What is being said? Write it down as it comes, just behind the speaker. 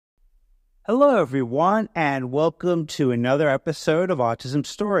Hello, everyone, and welcome to another episode of Autism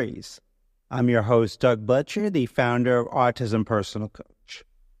Stories. I'm your host, Doug Bletcher, the founder of Autism Personal Coach.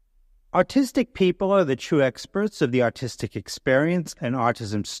 Autistic people are the true experts of the autistic experience, and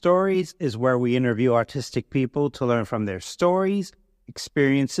Autism Stories is where we interview autistic people to learn from their stories,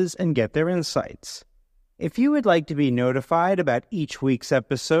 experiences, and get their insights. If you would like to be notified about each week's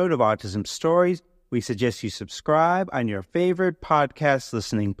episode of Autism Stories, we suggest you subscribe on your favorite podcast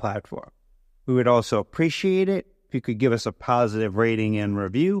listening platform. We would also appreciate it if you could give us a positive rating and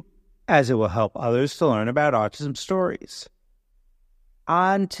review, as it will help others to learn about autism stories.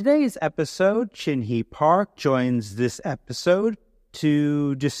 On today's episode, Chinhee Park joins this episode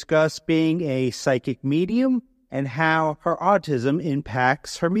to discuss being a psychic medium and how her autism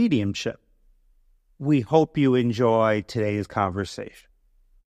impacts her mediumship. We hope you enjoy today's conversation.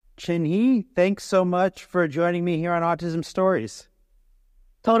 Chinhee, thanks so much for joining me here on Autism Stories.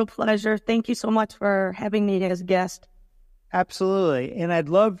 Total pleasure. Thank you so much for having me as a guest. Absolutely. And I'd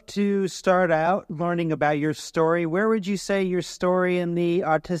love to start out learning about your story. Where would you say your story in the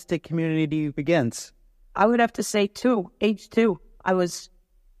autistic community begins? I would have to say age 2. I was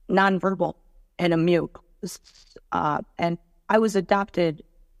nonverbal and a mute. And I was adopted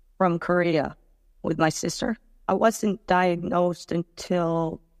from Korea with my sister. I wasn't diagnosed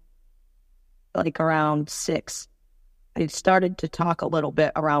until around 6. I started to talk a little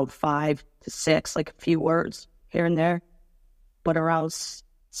bit around 5 to 6, like a few words here and there. But around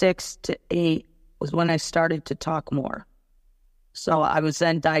 6 to 8 was when I started to talk more. So I was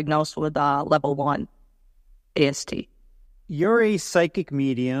then diagnosed with level 1 AST. You're a psychic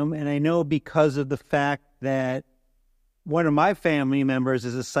medium, and I know because of the fact that one of my family members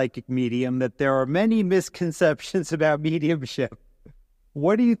is a psychic medium that there are many misconceptions about mediumship.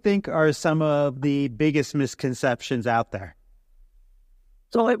 What do you think are some of the biggest misconceptions out there?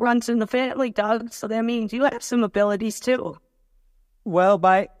 So it runs in the family, Doug. So that means you have some abilities too. I'm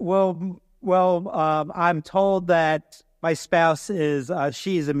told that my spouse is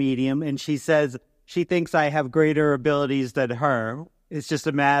she's a medium, and she says she thinks I have greater abilities than her. It's just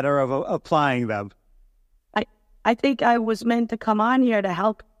a matter of applying them. I think I was meant to come on here to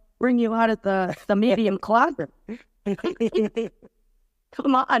help bring you out of the medium closet.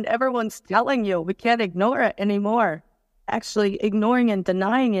 Come on, everyone's telling you. We can't ignore it anymore. Actually, ignoring and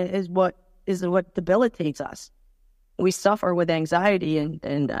denying it is what debilitates us. We suffer with anxiety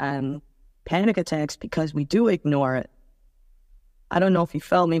and panic attacks because we do ignore it. I don't know if you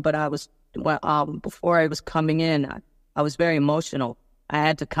felt me, but before I was coming in, I was very emotional. I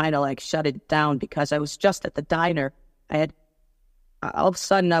had to kind of shut it down because I was just at the diner. All of a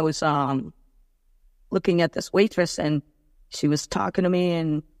sudden I was looking at this waitress, and she was talking to me,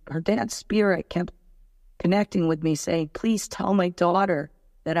 and her dad's spirit kept connecting with me, saying, "Please tell my daughter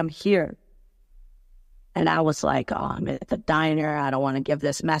that I'm here." And I was like, "Oh, I'm at the diner. I don't want to give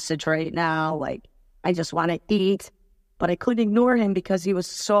this message right now. I just want to eat." But I couldn't ignore him because he was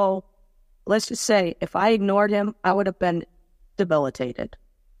so, let's just say, if I ignored him, I would have been debilitated.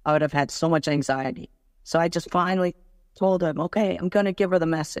 I would have had so much anxiety. So I just finally told him, "Okay, I'm going to give her the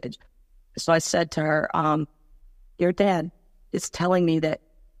message." So I said to her, "Your dad is telling me that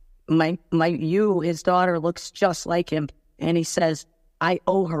his daughter looks just like him. And he says, I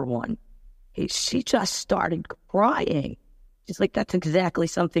owe her one." She just started crying. She's like, that's exactly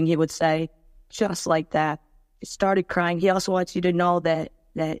something he would say, just like that. She started crying. He also wants you to know that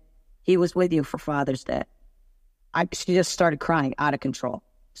he was with you for Father's Day. She just started crying out of control.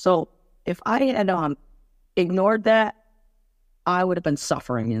 So if I had ignored that, I would have been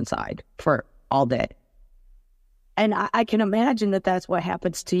suffering inside for all day. And I can imagine that that's what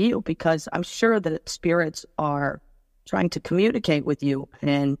happens to you, because I'm sure that spirits are trying to communicate with you.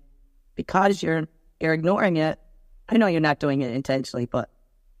 And because you're ignoring it, I know you're not doing it intentionally, but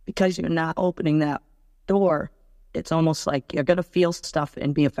because you're not opening that door, it's almost like you're going to feel stuff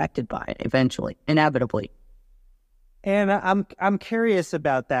and be affected by it eventually, inevitably. And I'm curious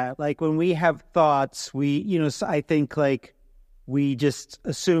about that. When we have thoughts, I think we just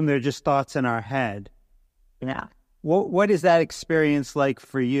assume they're just thoughts in our head. Yeah. What is that experience like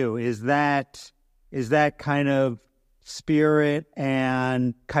for you? Is that kind of spirit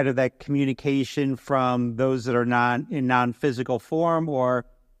and kind of that communication from those that are not in non-physical form, or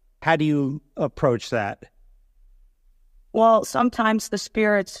how do you approach that? Well, sometimes the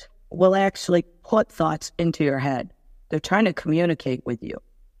spirits will actually put thoughts into your head. They're trying to communicate with you.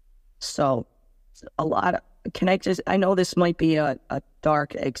 So I know this might be a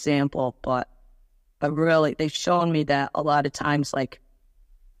dark example, but really, they've shown me that a lot of times,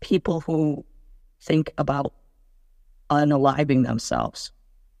 people who think about unaliving themselves,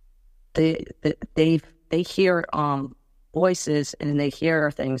 they hear voices and they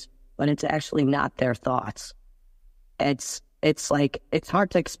hear things, but it's actually not their thoughts. It's like, it's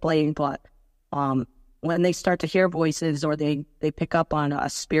hard to explain, but when they start to hear voices or they pick up on a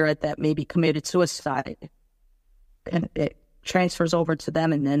spirit that maybe committed suicide, and it transfers over to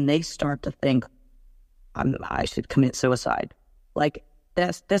them, and then they start to think, I should commit suicide. Like,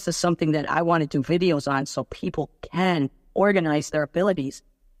 this is something that I want to do videos on so people can organize their abilities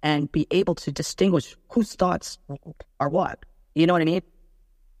and be able to distinguish whose thoughts are what. You know what I mean?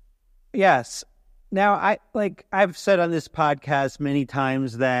 Yes. Now, I've said on this podcast many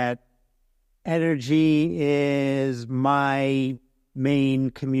times that energy is my main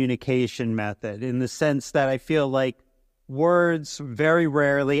communication method, in the sense that I feel like words very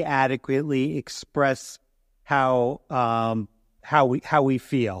rarely adequately express how we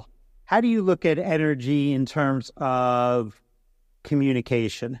feel. How do you look at energy in terms of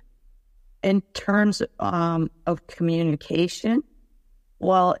communication? In terms of communication,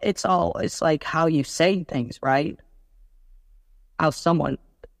 well, it's like how you say things, right? How someone,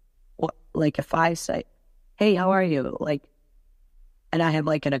 like if I say, hey, how are you? Like, and I have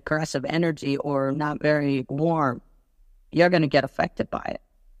like an aggressive energy or not very warm, you're going to get affected by it.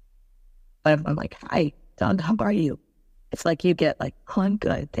 But if I'm like, hi, Doug, how are you? It's like you get like, oh, I'm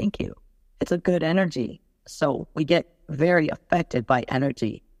good, thank you. It's a good energy. So we get very affected by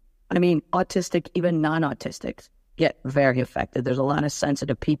energy. I mean, autistic, even non-autistics get very affected. There's a lot of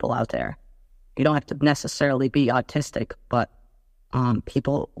sensitive people out there. You don't have to necessarily be autistic, but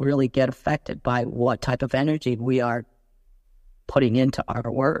people really get affected by what type of energy we are putting into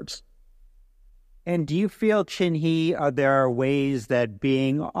our words. And do you feel, Chinhee, there are ways that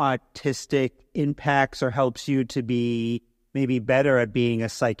being autistic impacts or helps you to be maybe better at being a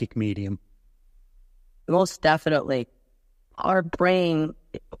psychic medium? Most definitely. Our brain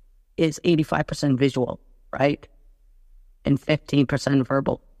is 85% visual, right? And 15%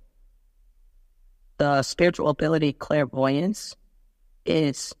 verbal. The spiritual ability, clairvoyance,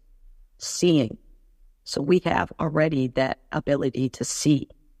 is seeing. So we have already that ability to see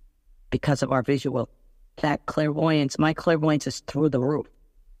because of our visual. That clairvoyance, my clairvoyance is through the roof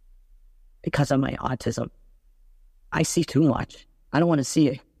because of my autism. I see too much. I don't want to see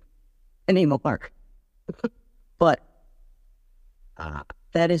it anymore. But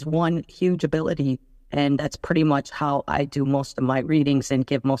that is one huge ability, and that's pretty much how I do most of my readings and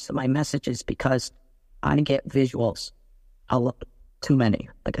give most of my messages, because I get visuals. Too many,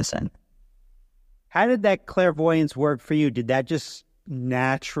 like I said. How did that clairvoyance work for you? Did that just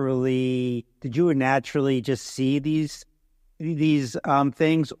naturally, did you naturally just see these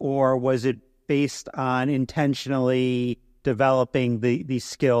things, or was it based on intentionally developing these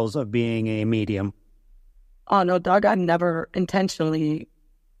skills of being a medium? Oh, no, Doug, I never intentionally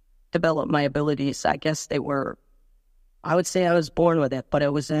developed my abilities. I guess they were, I would say I was born with it, but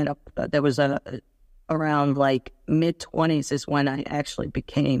it was around like mid-20s is when I actually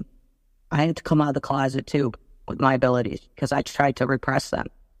I had to come out of the closet too with my abilities, because I tried to repress them.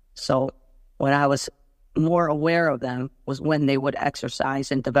 So when I was more aware of them was when they would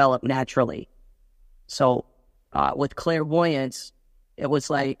exercise and develop naturally. So with clairvoyance, it was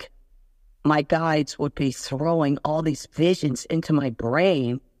like my guides would be throwing all these visions into my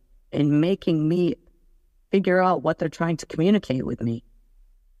brain and making me figure out what they're trying to communicate with me.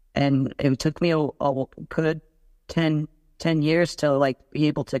 And it took me a good 10 years to like be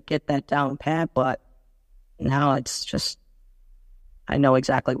able to get that down pat, but now it's just, I know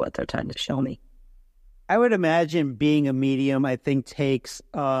exactly what they're trying to show me. I would imagine being a medium, I think, takes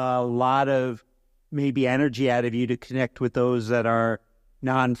a lot of maybe energy out of you to connect with those that are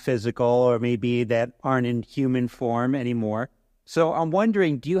non-physical or maybe that aren't in human form anymore. So I'm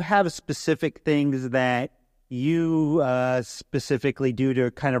wondering, do you have specific things that you specifically do to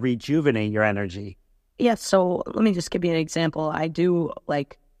kind of rejuvenate your energy? Yeah, so let me just give you an example. I do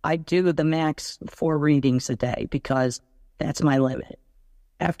the max 4 readings a day because that's my limit.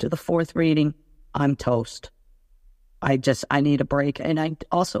 After the 4th reading, I'm toast. I need a break, and I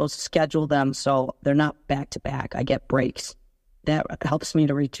also schedule them so they're not back to back. I get breaks. That helps me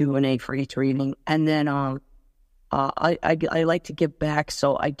to rejuvenate for each reading. And then I like to give back,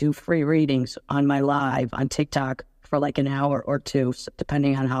 so I do free readings on my live on TikTok for like an hour or 2,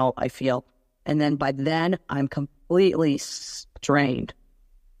 depending on how I feel. And then by then, I'm completely drained.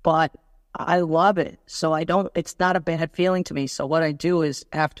 But I love it, so it's not a bad feeling to me. So what I do is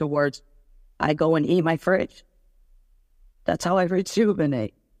afterwards, I go and eat my fridge. That's how I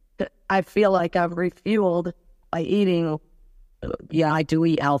rejuvenate. I feel like I've refueled by eating. Yeah, I do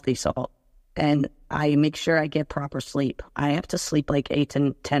eat healthy, so And I make sure I get proper sleep. I have to sleep like 8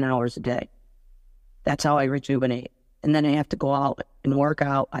 to 10 hours a day. That's how I rejuvenate. And then I have to go out and work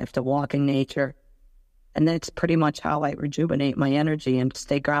out. I have to walk in nature. And that's pretty much how I rejuvenate my energy and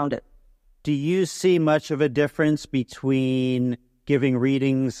stay grounded. Do you see much of a difference between giving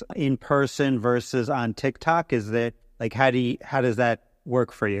readings in person versus on TikTok? Is that like, how does that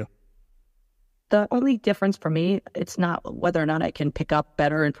work for you? The only difference for me, it's not whether or not I can pick up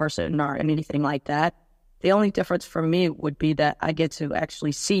better in person or anything like that. The only difference for me would be that I get to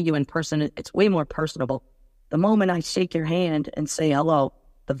actually see you in person. It's way more personable. The moment I shake your hand and say hello,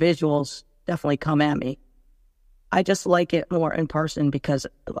 the visuals definitely come at me. I just like it more in person because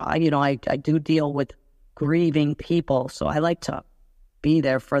I do deal with grieving people. So I like to be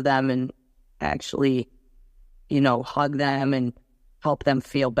there for them and actually, hug them and help them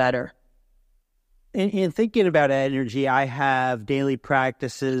feel better. In thinking about energy, I have daily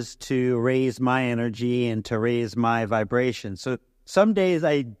practices to raise my energy and to raise my vibration. So some days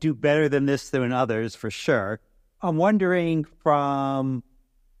I do better than others, for sure. I'm wondering from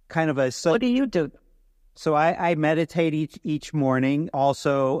kind of a... What do you do? So I meditate each morning,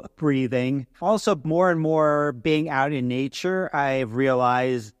 also breathing. Also, more and more being out in nature, I've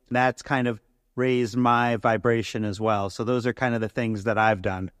realized that's kind of raised my vibration as well. So those are kind of the things that I've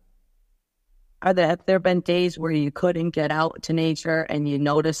done. Have there been days where you couldn't get out to nature and you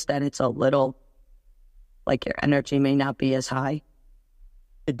noticed that it's a little, like your energy may not be as high?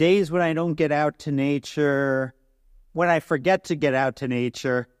 The days when I don't get out to nature, when I forget to get out to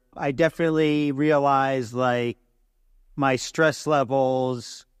nature, I definitely realize like my stress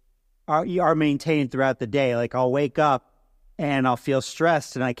levels are maintained throughout the day. Like I'll wake up and I'll feel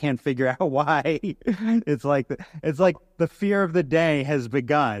stressed and I can't figure out why. It's like the fear of the day has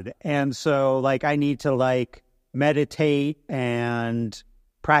begun. And so like I need to like meditate and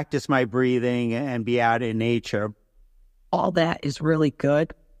practice my breathing and be out in nature. All that is really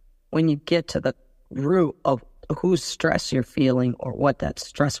good. When you get to the root of whose stress you're feeling or what that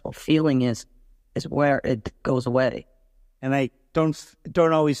stressful feeling is where it goes away. And I don't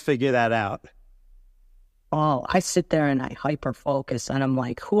always figure that out. Oh, I sit there and I hyper focus and I'm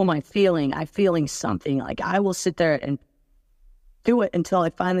like, who am I feeling? I'm feeling something. Like I will sit there and do it until I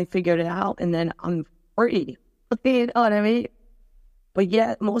finally figured it out and then I'm free. You know what I mean? But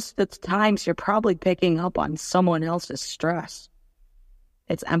yet most of the times you're probably picking up on someone else's stress.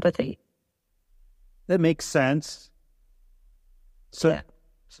 It's empathy. That makes sense. So, yeah.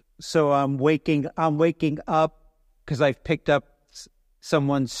 So I'm waking up because I've picked up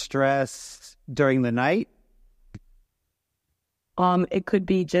someone's stress during the night. It could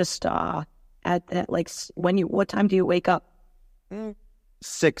be just at like what time do you wake up?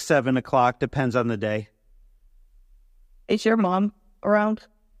 6, 7 o'clock, depends on the day. Is your mom around?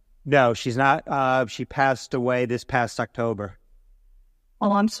 No, she's not. She passed away this past October.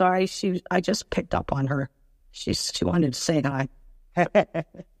 Oh, I'm sorry. I just picked up on her. She wanted to say hi.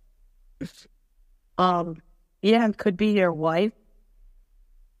 Yeah, it could be your wife.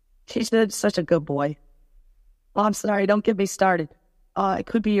 She's such a good boy. Oh, I'm sorry. Don't get me started. It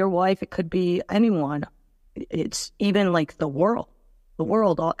could be your wife. It could be anyone. It's even like the world,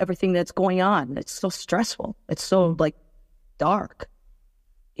 everything that's going on. It's so stressful. It's so like dark.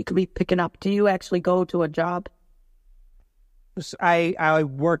 You could be picking up. Do you actually go to a job? I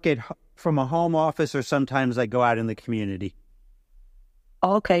work from a home office, or sometimes I go out in the community.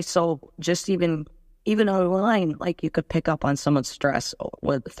 Okay, so just even online, like you could pick up on someone's stress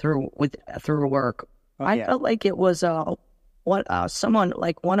through work. Oh, I felt like it was someone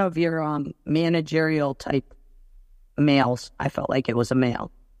like one of your managerial type males. I felt like it was a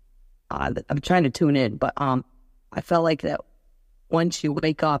male. I'm trying to tune in, but I felt like that once you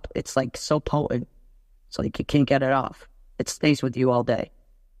wake up, it's like so potent. It's like you can't get it off. It stays with you all day.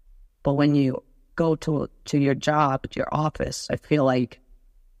 But when you go to your job, to your office, I feel like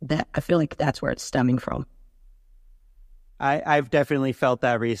that's where it's stemming from. I've definitely felt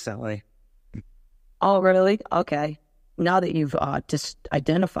that recently. Oh, really? Okay. Now that you've just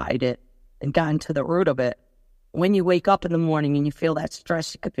identified it and gotten to the root of it, when you wake up in the morning and you feel that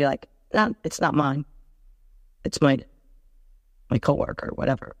stress, you could be like, no, it's not mine. It's my coworker,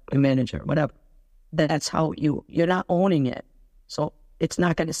 whatever, my manager, whatever. That's how you're not owning it. So it's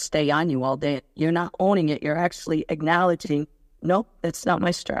not going to stay on you all day. You're not owning it. You're actually acknowledging, nope, that's not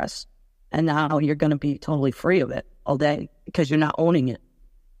my stress. And now you're going to be totally free of it all day because you're not owning it.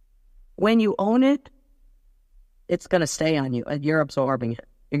 When you own it, it's going to stay on you and you're absorbing it.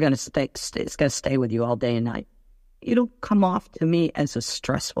 You're going to stay. It's going to stay with you all day and night. You don't come off to me as a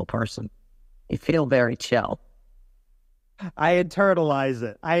stressful person. You feel very chill. I internalize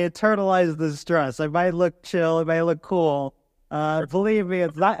it. I internalize the stress. I might look chill. It might look cool. Believe me,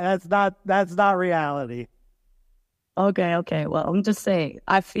 it's not. That's not reality. Okay. Well, I'm just saying,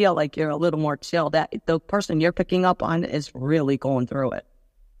 I feel like you're a little more chill. That the person you're picking up on is really going through it.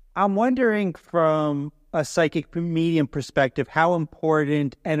 I'm wondering from a psychic medium perspective, how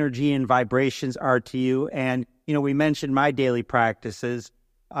important energy and vibrations are to you. And, we mentioned my daily practices.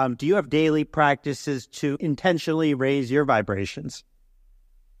 Do you have daily practices to intentionally raise your vibrations?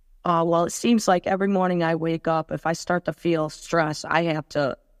 Well, it seems like every morning I wake up, if I start to feel stress, I have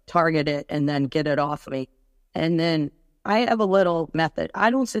to target it and then get it off me. And then I have a little method.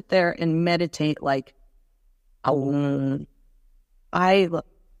 I don't sit there and meditate like,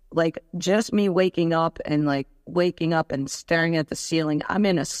 just me waking up and staring at the ceiling. I'm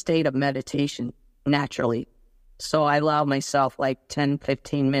in a state of meditation naturally. So I allow myself 10,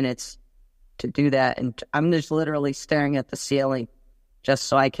 15 minutes to do that. And I'm just literally staring at the ceiling just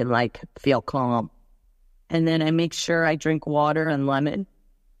so I can feel calm. And then I make sure I drink water and lemon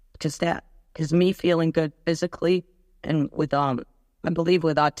because me feeling good physically. And with, I believe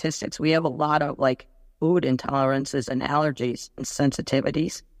with autistics, we have a lot of food intolerances and allergies and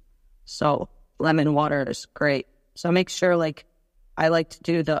sensitivities. So lemon water is great. So I make sure I like to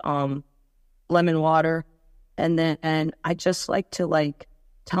do the lemon water. And I just like to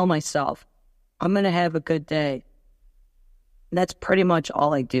tell myself, I'm going to have a good day. And that's pretty much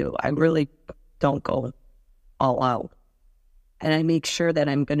all I do. I really don't go all out. And I make sure that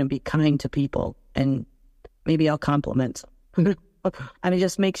I'm going to be kind to people and maybe I'll compliment them.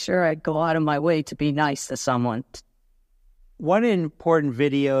 Just make sure I go out of my way to be nice to someone. One important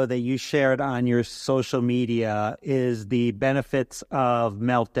video that you shared on your social media is the benefits of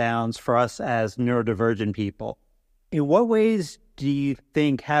meltdowns for us as neurodivergent people. In what ways do you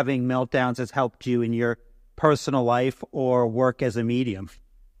think having meltdowns has helped you in your personal life or work as a medium?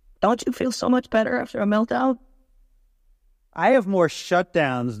 Don't you feel so much better after a meltdown? I have more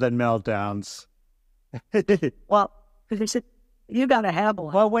shutdowns than meltdowns. Well, you got to have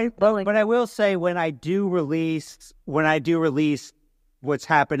one. Well, wait, but I will say when I do release what's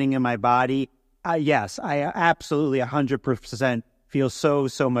happening in my body, yes, I absolutely 100% feel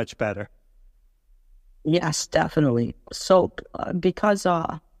so much better. Yes, definitely. So because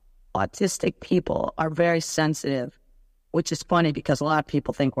autistic people are very sensitive, which is funny because a lot of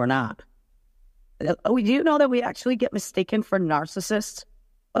people think we're not. Do you know that we actually get mistaken for narcissists?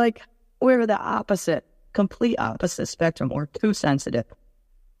 We're the opposite. Complete opposite spectrum. We're too sensitive.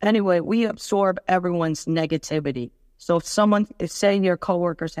 Anyway, we absorb everyone's negativity. So if say your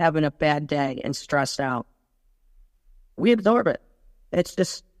coworker's having a bad day and stressed out, we absorb it. It's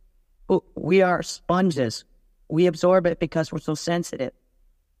just, we are sponges. We absorb it because we're so sensitive.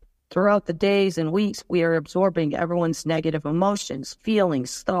 Throughout the days and weeks, we are absorbing everyone's negative emotions,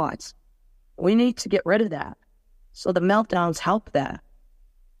 feelings, thoughts. We need to get rid of that. So the meltdowns help that.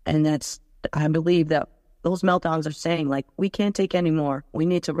 And I believe that those meltdowns are saying, we can't take any more. We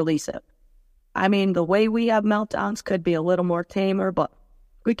need to release it. The way we have meltdowns could be a little more tamer, but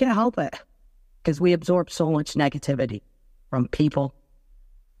we can't help it because we absorb so much negativity from people,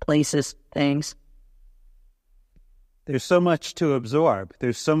 places, things. There's so much to absorb.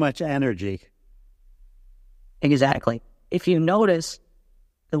 There's so much energy. Exactly. If you notice,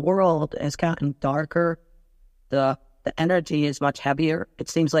 the world has gotten darker. The energy is much heavier. It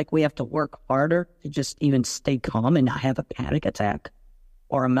seems like we have to work harder to just even stay calm and not have a panic attack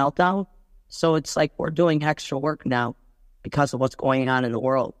or a meltdown. So it's we're doing extra work now because of what's going on in the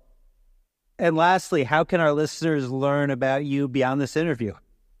world. And lastly, how can our listeners learn about you beyond this interview?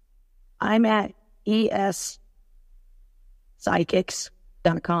 I'm at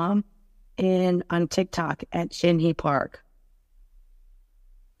espsychics.com and on TikTok at Chinhee Park.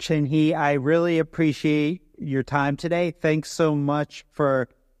 Chinhee, I really appreciate your time today. Thanks so much for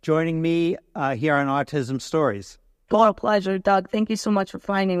joining me here on Autism Stories. What a pleasure, Doug. Thank you so much for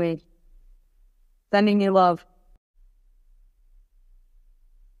finding me. Sending you love.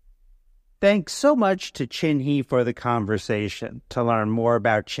 Thanks so much to Chinhee for the conversation. To learn more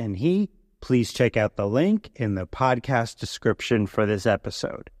about Chinhee, please check out the link in the podcast description for this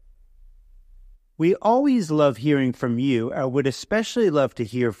episode. We always love hearing from you. I would especially love to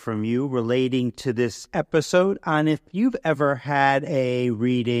hear from you relating to this episode on if you've ever had a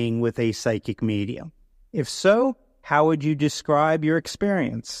reading with a psychic medium. If so, how would you describe your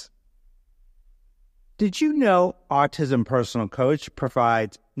experience? Did you know Autism Personal Coach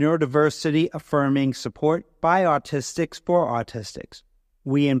provides neurodiversity affirming support by autistics for autistics?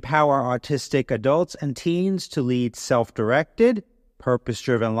 We empower autistic adults and teens to lead self-directed,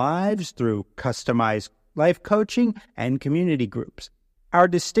 purpose-driven lives through customized life coaching, and community groups. Our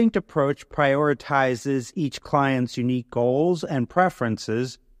distinct approach prioritizes each client's unique goals and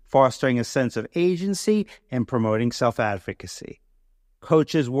preferences, fostering a sense of agency and promoting self-advocacy.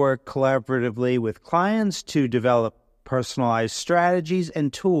 Coaches work collaboratively with clients to develop personalized strategies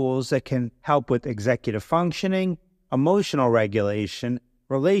and tools that can help with executive functioning, emotional regulation,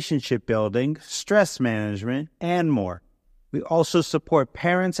 relationship building, stress management, and more. We also support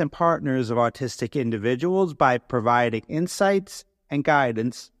parents and partners of autistic individuals by providing insights and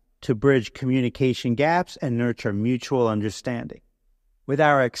guidance to bridge communication gaps and nurture mutual understanding. With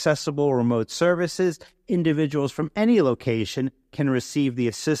our accessible remote services, individuals from any location can receive the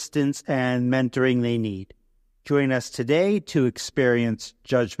assistance and mentoring they need. Join us today to experience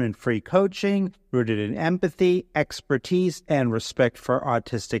judgment-free coaching rooted in empathy, expertise, and respect for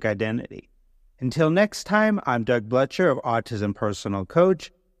autistic identity. Until next time, I'm Doug Bletcher of Autism Personal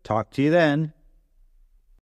Coach. Talk to you then.